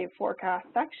under the Save Forecast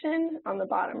section on the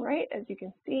bottom right, as you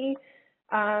can see.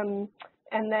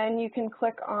 And then you can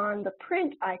click on the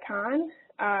print icon,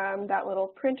 that little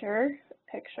printer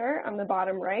picture on the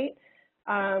bottom right,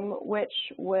 which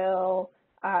will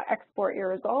export your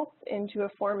results into a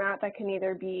format that can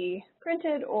either be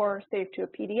printed or saved to a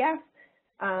PDF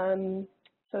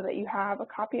so that you have a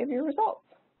copy of your results.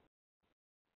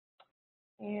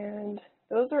 And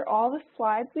those are all the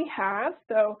slides we have,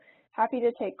 so happy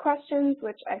to take questions,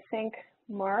 which I think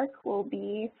Mark will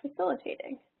be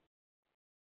facilitating.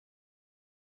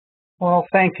 Well,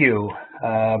 thank you,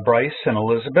 Bryce and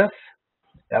Elizabeth.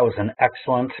 That was an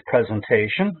excellent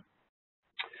presentation.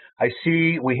 I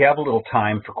see we have a little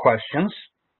time for questions.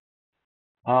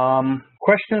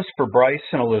 Questions for Bryce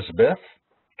and Elizabeth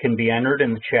can be entered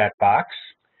in the chat box,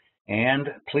 and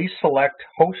please select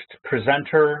host,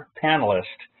 presenter, panelist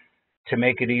to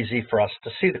make it easy for us to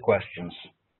see the questions.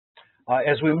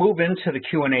 As we move into the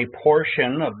Q&A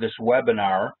portion of this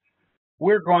webinar,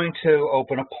 we're going to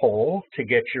open a poll to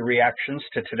get your reactions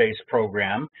to today's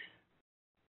program.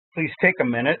 Please take a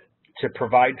minute to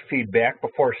provide feedback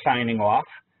before signing off.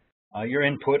 Your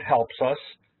input helps us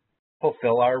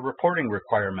fulfill our reporting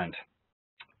requirement.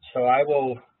 So I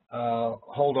will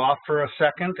hold off for a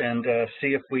second and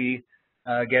see if we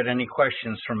get any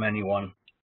questions from anyone.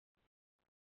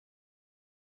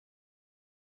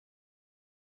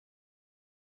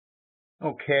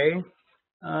 Okay,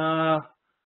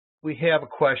 we have a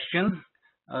question.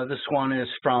 This one is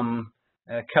from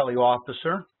Kelly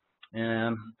Officer.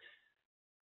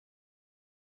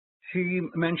 She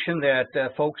mentioned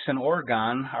that folks in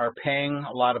Oregon are paying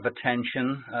a lot of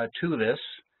attention to this,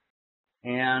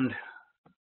 and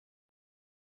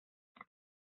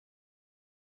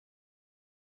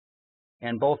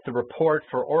both the report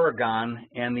for Oregon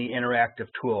and the interactive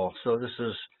tool. So this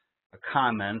is a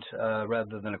comment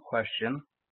rather than a question.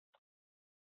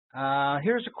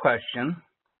 Here's a question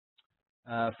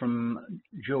from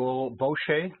Joel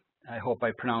Boucher. I hope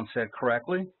I pronounced that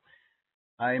correctly.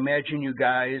 I imagine you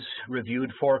guys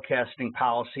reviewed forecasting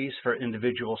policies for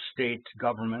individual state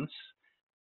governments.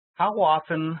 How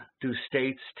often do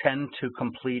states tend to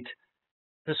complete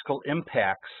fiscal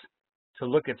impacts to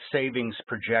look at savings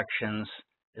projections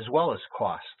as well as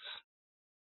costs?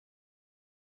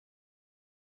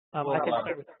 I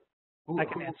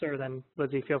can answer, then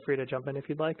Lizzie, feel free to jump in if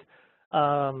you'd like.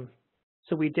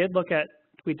 So we did look at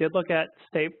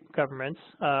state governments.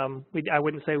 I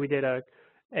wouldn't say we did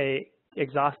a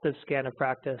exhaustive scan of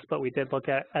practice, but we did look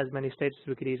at as many states as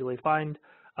we could easily find.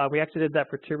 We actually did that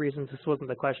for two reasons. This wasn't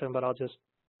the question, but I'll just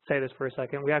say this for a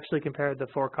second. We actually compared the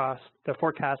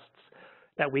forecasts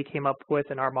that we came up with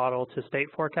in our model to state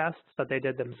forecasts that they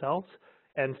did themselves,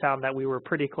 and found that we were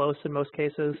pretty close in most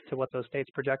cases to what those states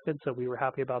projected, so we were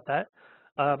happy about that.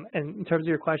 And in terms of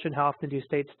your question, how often do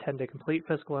states tend to complete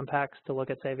fiscal impacts to look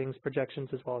at savings projections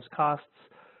as well as costs?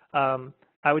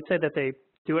 I would say that they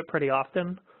do it pretty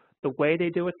often. The way they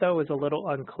do it, though, is a little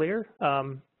unclear.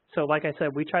 So like I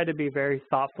said, we try to be very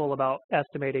thoughtful about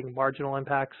estimating marginal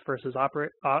impacts versus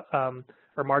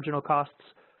or marginal costs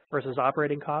versus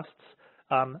operating costs.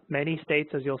 Many states,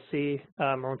 as you'll see,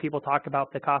 or when people talk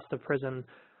about the cost of prison,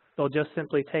 they'll just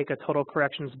simply take a total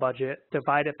corrections budget,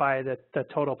 divide it by the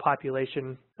total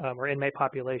population or inmate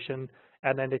population,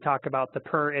 and then they talk about the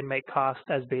per inmate cost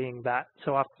as being that.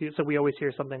 So we always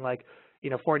hear something like,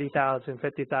 $40,000,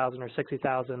 $50,000, or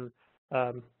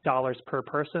 $60,000 dollars per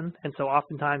person, and so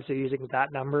oftentimes they're using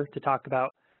that number to talk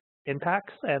about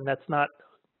impacts, and that's not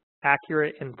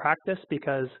accurate in practice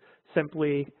because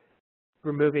simply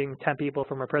removing 10 people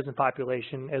from a prison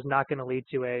population is not going to lead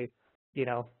to a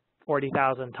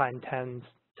 40,000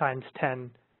 times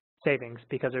 10 savings,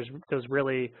 because there's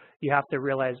really, you have to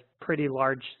realize pretty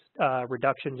large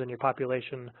reductions in your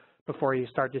population before you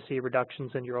start to see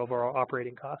reductions in your overall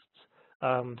operating costs.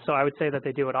 So I would say that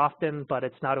they do it often, but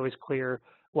it's not always clear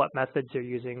what methods they're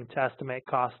using to estimate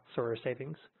costs or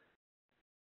savings.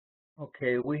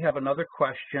 Okay, we have another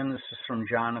question. This is from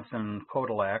Jonathan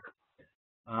Kodalak.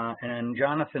 And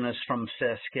Jonathan is from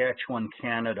Saskatchewan,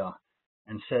 Canada,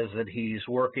 and says that he's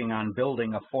working on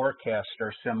building a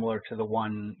forecaster similar to the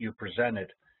one you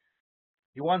presented.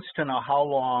 He wants to know, how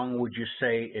long would you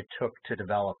say it took to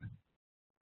develop?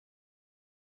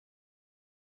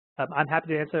 I'm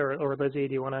happy to answer, or Lizzie,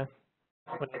 do you want to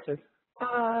answer?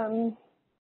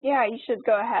 Yeah, you should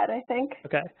go ahead, I think.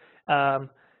 Okay.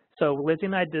 So Lizzie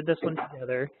and I did this one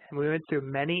together, and we went through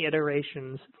many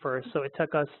iterations first. So it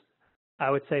took us,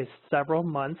 I would say, several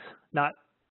months, not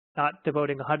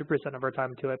devoting 100% of our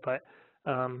time to it, but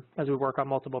as we work on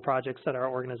multiple projects at our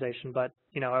organization. But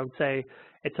I would say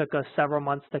it took us several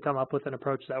months to come up with an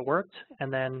approach that worked,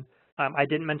 and then I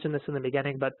didn't mention this in the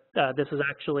beginning, but this is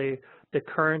actually the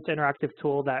current interactive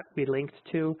tool that we linked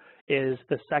to is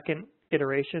the second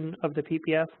iteration of the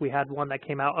PPF. We had one that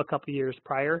came out a couple years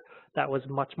prior that was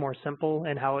much more simple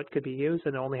in how it could be used,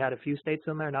 and it only had a few states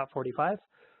in there, not 45.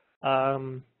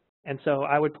 And so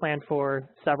I would plan for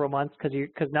several months,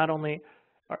 because not only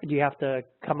do you have to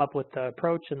come up with the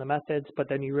approach and the methods, but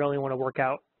then you really want to work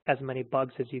out as many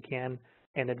bugs as you can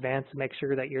in advance to make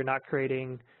sure that you're not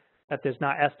creating, that there's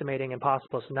not estimating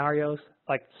impossible scenarios.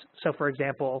 Like, so for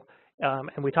example,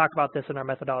 and we talked about this in our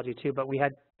methodology too, but we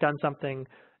had done something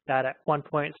that at one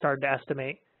point started to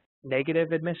estimate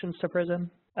negative admissions to prison.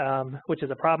 which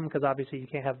is a problem because obviously you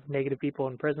can't have negative people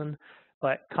in prison,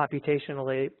 but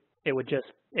computationally it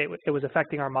was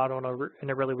affecting our model in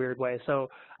a really weird way. So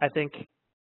I think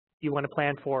you want to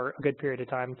plan for a good period of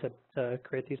time to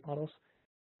create these models.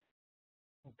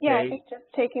 Yeah, I think just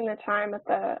taking the time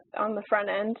on the front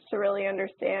end to really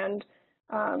understand,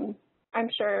 I'm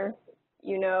sure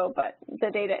you know, but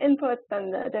the data inputs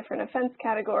and the different offense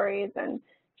categories, and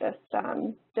just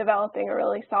developing a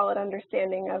really solid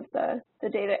understanding of the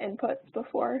data inputs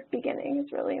before beginning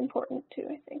is really important too,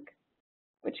 I think,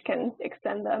 which can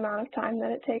extend the amount of time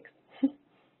that it takes.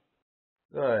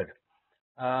 Good.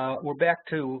 We're back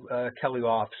to Kelly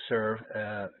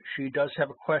Officer. She does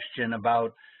have a question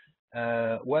about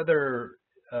whether,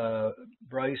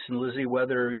 Bryce and Lizzie,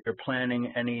 whether you're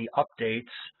planning any updates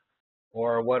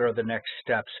or what are the next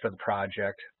steps for the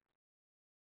project?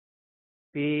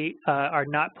 We are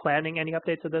not planning any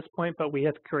updates at this point, but we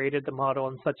have created the model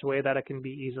in such a way that it can be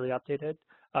easily updated.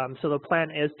 So the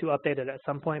plan is to update it at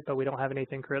some point, but we don't have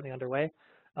anything currently underway.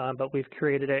 But we've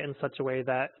created it in such a way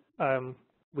that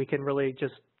we can really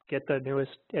just get the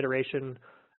newest iteration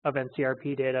of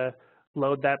NCRP data,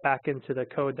 load that back into the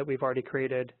code that we've already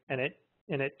created, and it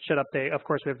should update. Of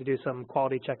course, we have to do some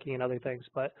quality checking and other things,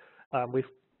 but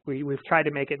we've tried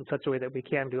to make it in such a way that we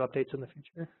can do updates in the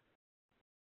future.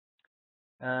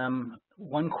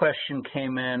 One question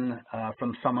came in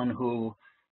from someone who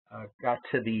got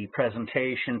to the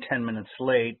presentation 10 minutes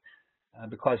late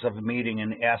because of a meeting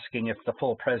and asking if the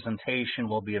full presentation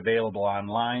will be available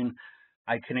online.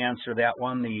 I can answer that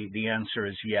one. The answer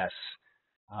is yes.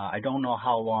 I don't know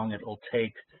how long it will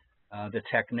take the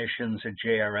technicians at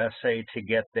JRSA to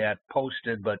get that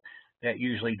posted, but that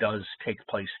usually does take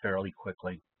place fairly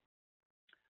quickly.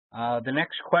 The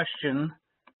next question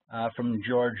from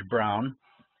George Brown.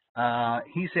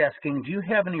 He's asking, do you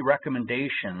have any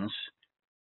recommendations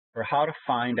for how to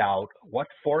find out what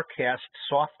forecast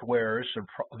softwares or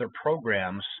other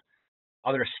programs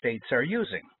other states are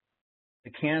using?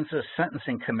 The Kansas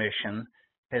Sentencing Commission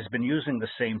has been using the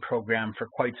same program for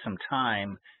quite some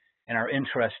time and are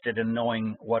interested in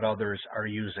knowing what others are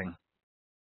using.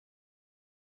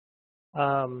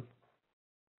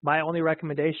 My only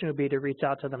recommendation would be to reach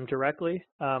out to them directly.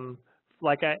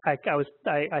 Like I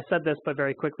said this, but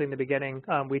very quickly in the beginning,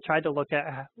 we tried to look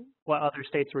at what other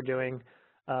states were doing,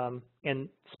 and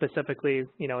specifically,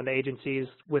 in the agencies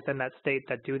within that state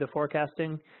that do the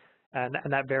forecasting, and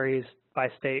that varies by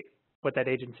state what that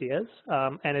agency is,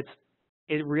 and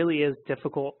it really is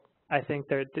difficult. I think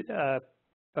they're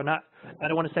not. I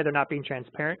don't want to say they're not being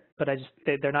transparent, but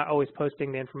they're not always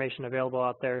posting the information available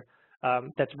out there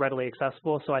that's readily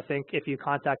accessible. So I think if you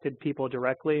contacted people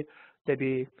directly, they'd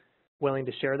be willing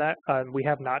to share that. We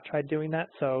have not tried doing that,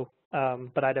 so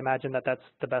but I'd imagine that that's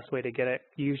the best way to get it.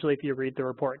 Usually if you read the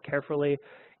report carefully,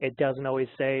 it doesn't always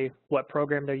say what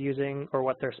program they're using or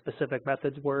what their specific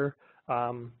methods were.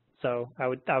 So I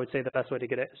would say the best way to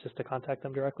get it is just to contact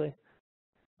them directly.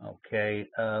 Okay,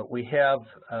 we have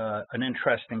an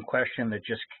interesting question that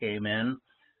just came in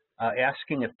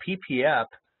asking if PPF,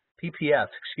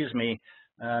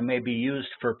 may be used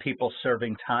for people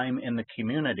serving time in the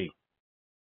community.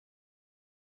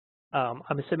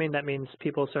 I'm assuming that means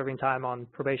people serving time on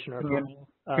probation or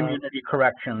community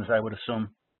corrections, I would assume.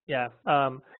 Yeah,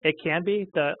 it can be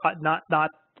not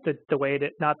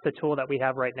the tool that we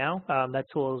have right now. That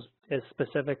tool is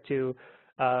specific to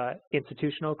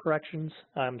institutional corrections.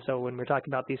 So when we're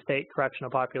talking about these state correctional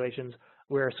populations,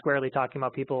 we're squarely talking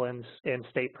about people in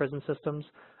state prison systems.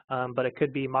 But it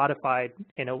could be modified,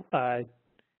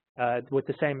 with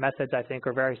the same methods, I think,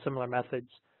 or very similar methods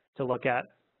to look at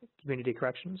community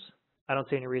corrections. I don't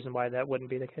see any reason why that wouldn't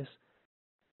be the case.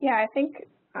 Yeah, I think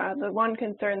the one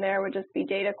concern there would just be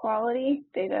data quality.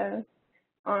 Data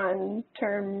on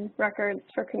term records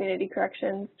for community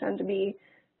corrections tend to be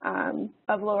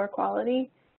of lower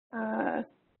quality,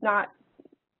 not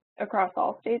across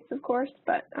all states, of course,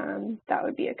 but that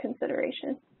would be a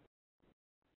consideration.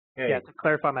 Okay. Yeah, to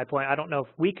clarify my point, I don't know if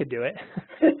we could do it.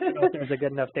 I don't know if there's a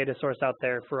good enough data source out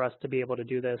there for us to be able to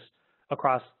do this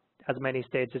across as many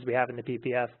states as we have in the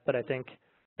PPF. But I think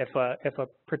if a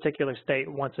particular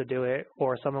state wants to do it,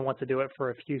 or someone wants to do it for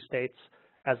a few states,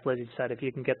 as Lizzie said, if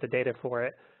you can get the data for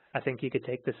it, I think you could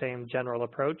take the same general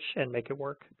approach and make it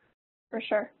work. For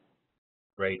sure.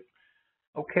 Great.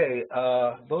 Okay,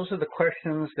 those are the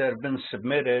questions that have been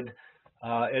submitted.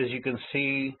 As you can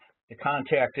see, the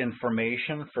contact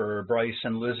information for Bryce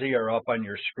and Lizzie are up on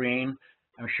your screen.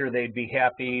 I'm sure they'd be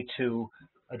happy to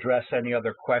address any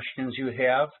other questions you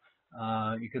have.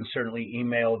 You can certainly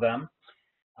email them.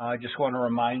 I just want to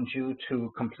remind you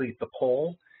to complete the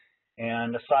poll.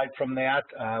 And aside from that,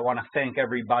 I want to thank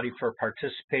everybody for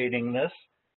participating in this.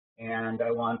 And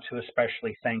I want to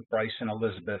especially thank Bryce and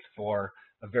Elizabeth for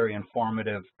a very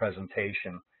informative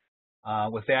presentation.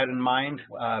 With that in mind,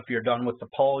 if you're done with the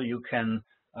poll, you can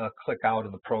click out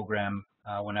of the program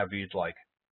whenever you'd like.